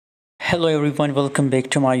Hello everyone, welcome back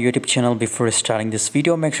to my YouTube channel. Before starting this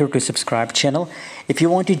video, make sure to subscribe channel. If you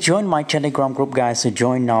want to join my Telegram group guys, so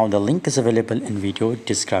join now. The link is available in video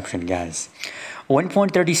description guys.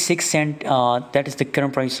 1.36 cent, that is the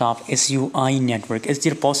current price of SUI network. Is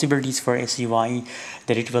there possibilities for SUI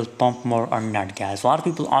that it will pump more or not guys? A lot of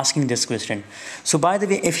people asking this question. So by the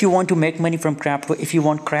way, if you want to make money from crypto, if you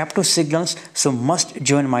want crypto signals, so must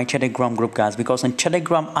join my Telegram group guys, because on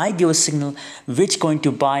Telegram I give a signal which going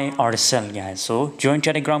to buy or sell guys. So join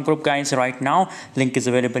Telegram group guys right now. Link is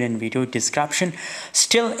available in video description.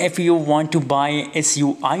 Still, if you want to buy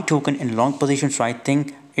SUI token in long positions, so I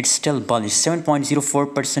think it's still bullish.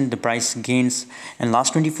 7.04% the price gains in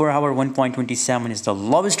last 24 hour. 1.27 is the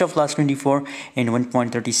lowest of last 24 and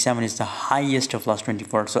 1.37 is the highest of last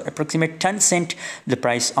 24. So approximate 10 cent the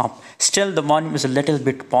price up. Still the volume is a little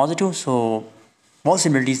bit positive, so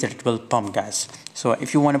possibilities that it will pump guys. So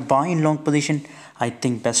if you want to buy in long position, I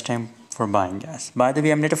think best time for buying guys. By the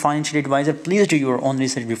way, I'm not a financial advisor. Please do your own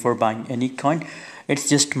research before buying any coin. It's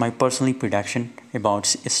just my personal prediction about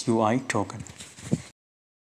SUI token.